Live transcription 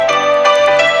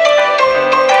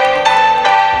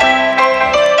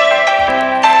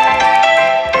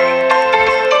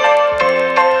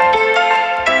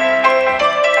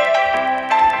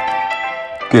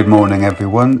Good morning,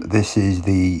 everyone. This is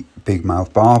the Big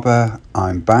Mouth Barber.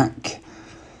 I'm back.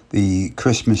 The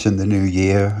Christmas and the New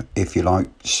Year, if you like,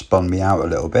 spun me out a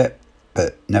little bit,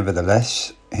 but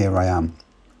nevertheless, here I am.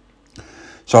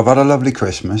 So I've had a lovely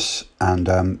Christmas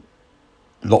and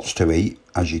lots to eat,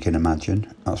 as you can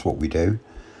imagine. That's what we do.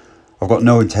 I've got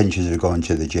no intentions of going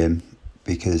to the gym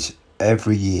because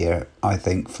every year, I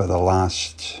think for the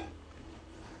last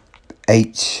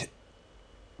 8,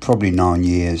 probably 9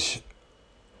 years,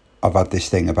 I've had this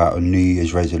thing about a New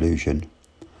Year's resolution.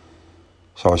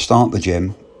 So I start the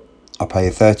gym, I pay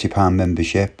a £30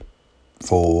 membership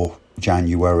for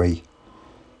January.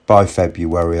 By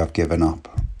February I've given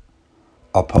up.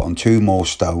 I put on 2 more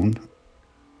stone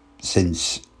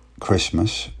since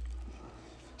Christmas.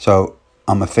 So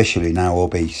I'm officially now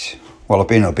obese. Well, I've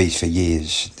been obese for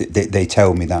years. They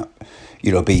tell me that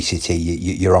your obesity,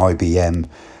 your IBM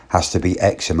has to be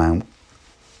X amount.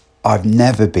 I've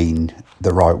never been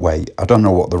the right weight. I don't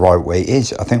know what the right weight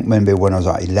is. I think maybe when I was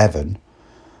at 11,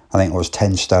 I think I was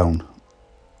 10 stone.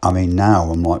 I mean,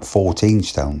 now I'm like 14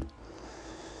 stone.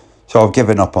 So I've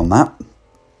given up on that.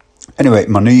 Anyway,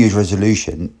 my New Year's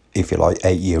resolution, if you like,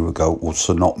 8 years ago, was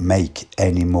to not make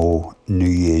any more New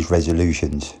Year's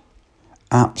resolutions.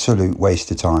 Absolute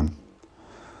waste of time.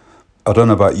 I don't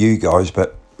know about you guys,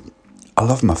 but I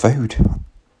love my food.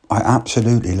 I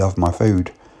absolutely love my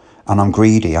food. And I'm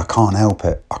greedy. I can't help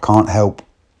it. I can't help,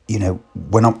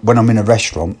 when I'm in a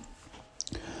restaurant,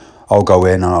 I'll go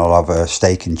in and I'll have a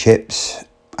steak and chips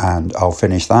and I'll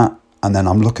finish that. And then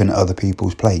I'm looking at other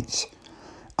people's plates.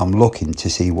 I'm looking to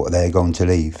see what they're going to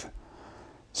leave.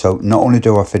 So not only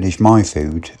do I finish my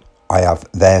food, I have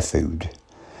their food.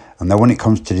 And then when it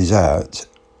comes to dessert,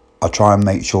 I try and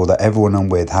make sure that everyone I'm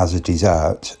with has a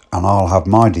dessert and I'll have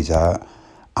my dessert.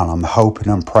 And I'm hoping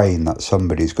and praying that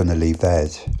somebody's going to leave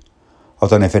theirs. I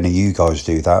don't know if any of you guys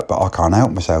do that, but I can't help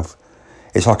myself.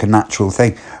 It's like a natural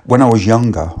thing. When I was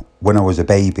younger, when I was a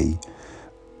baby,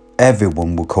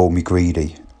 everyone would call me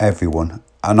greedy. Everyone.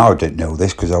 And I didn't know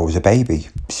this because I was a baby.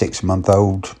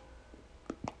 6-month-old,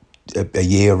 a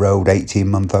year-old,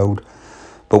 18-month-old.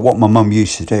 But what my mum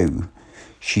used to do,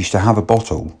 she used to have a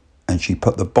bottle and she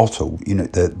put the bottle,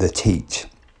 the teat,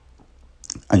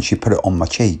 and she put it on my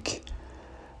cheek.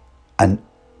 And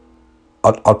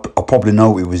I'd probably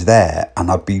know it was there, and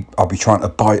I'd be trying to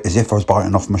bite as if I was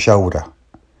biting off my shoulder,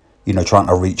 trying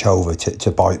to reach over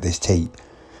to bite this teat,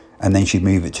 and then she'd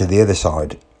move it to the other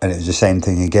side, and it was the same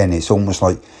thing again. It's almost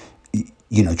like,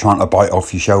 trying to bite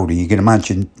off your shoulder. You can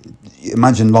imagine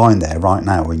lying there right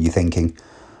now and you're thinking,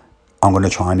 I'm going to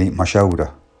try and eat my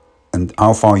shoulder, and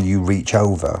how far you reach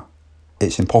over,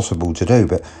 it's impossible to do,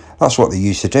 but that's what they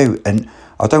used to do, and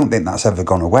I don't think that's ever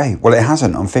gone away. Well, it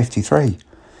hasn't. I'm 53.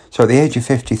 So at the age of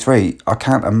 53, I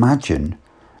can't imagine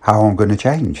how I'm going to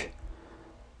change.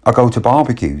 I go to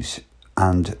barbecues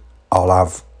and I'll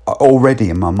have, already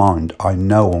in my mind, I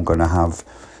know I'm going to have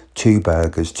 2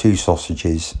 burgers, 2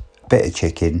 sausages, a bit of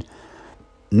chicken,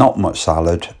 not much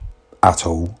salad at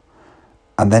all.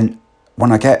 And then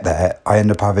when I get there, I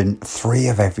end up having 3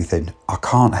 of everything. I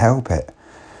can't help it.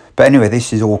 But anyway,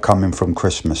 this is all coming from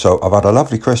Christmas. So I've had a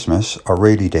lovely Christmas. I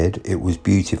really did. It was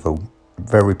beautiful.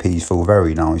 Very peaceful,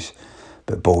 very nice,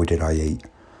 but boy did I eat.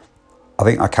 I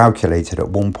think I calculated at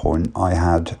one point I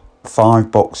had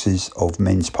 5 boxes of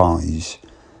mince pies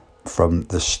from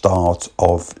the start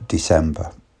of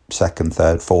December, 2nd,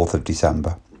 3rd, 4th of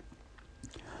December,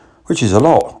 which is a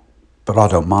lot, but I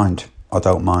don't mind.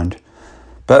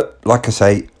 But like I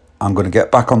say, I'm going to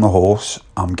get back on the horse.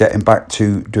 I'm getting back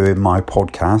to doing my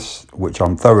podcast, which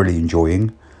I'm thoroughly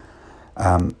enjoying.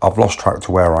 I've lost track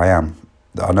to where I am.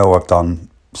 I know I've done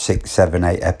 6, 7,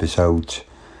 8 episodes.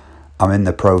 I'm in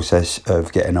the process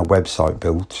of getting a website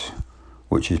built,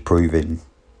 which is proving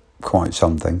quite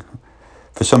something.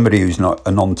 For somebody who's not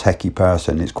a non-techie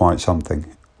person, it's quite something.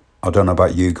 I don't know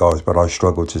about you guys, but I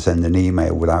struggle to send an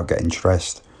email without getting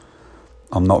stressed.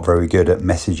 I'm not very good at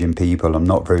messaging people. I'm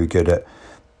not very good at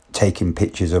taking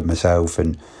pictures of myself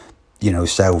and,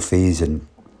 selfies and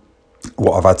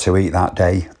what I've had to eat that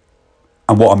day.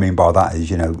 And what I mean by that is,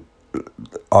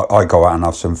 I go out and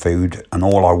have some food and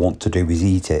all I want to do is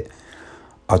eat it.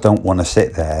 I don't want to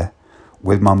sit there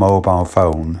with my mobile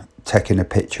phone taking a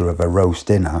picture of a roast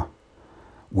dinner,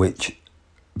 which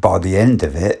by the end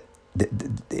of it,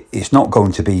 it's not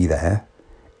going to be there.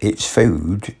 It's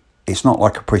food. It's not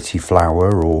like a pretty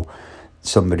flower or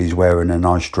somebody's wearing a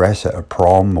nice dress at a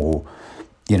prom or,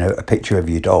 a picture of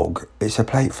your dog. It's a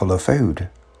plate full of food.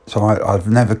 So I've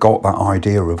never got that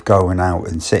idea of going out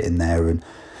and sitting there and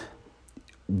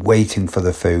waiting for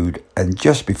the food and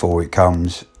just before it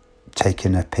comes,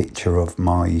 taking a picture of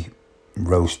my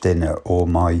roast dinner or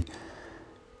my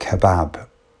kebab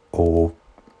or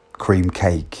cream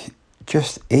cake.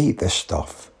 Just eat the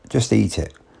stuff. Just eat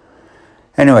it.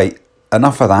 Anyway,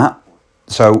 enough of that.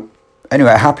 So,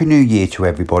 anyway, Happy New Year to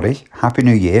everybody. Happy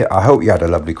New Year. I hope you had a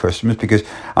lovely Christmas, because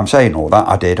I'm saying all that.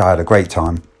 I did. I had a great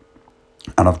time.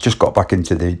 And I've just got back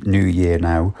into the new year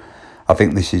now. I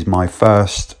think this is my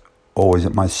first, or is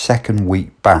it my second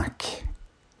week back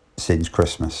since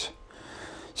Christmas.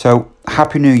 So,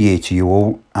 Happy New Year to you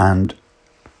all. And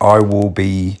I will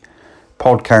be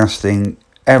podcasting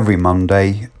every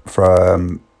Monday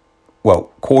from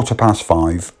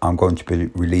 5:15. I'm going to be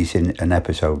releasing an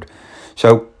episode.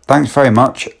 So thanks very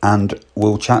much, and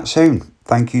we'll chat soon.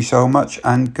 Thank you so much,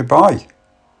 and goodbye.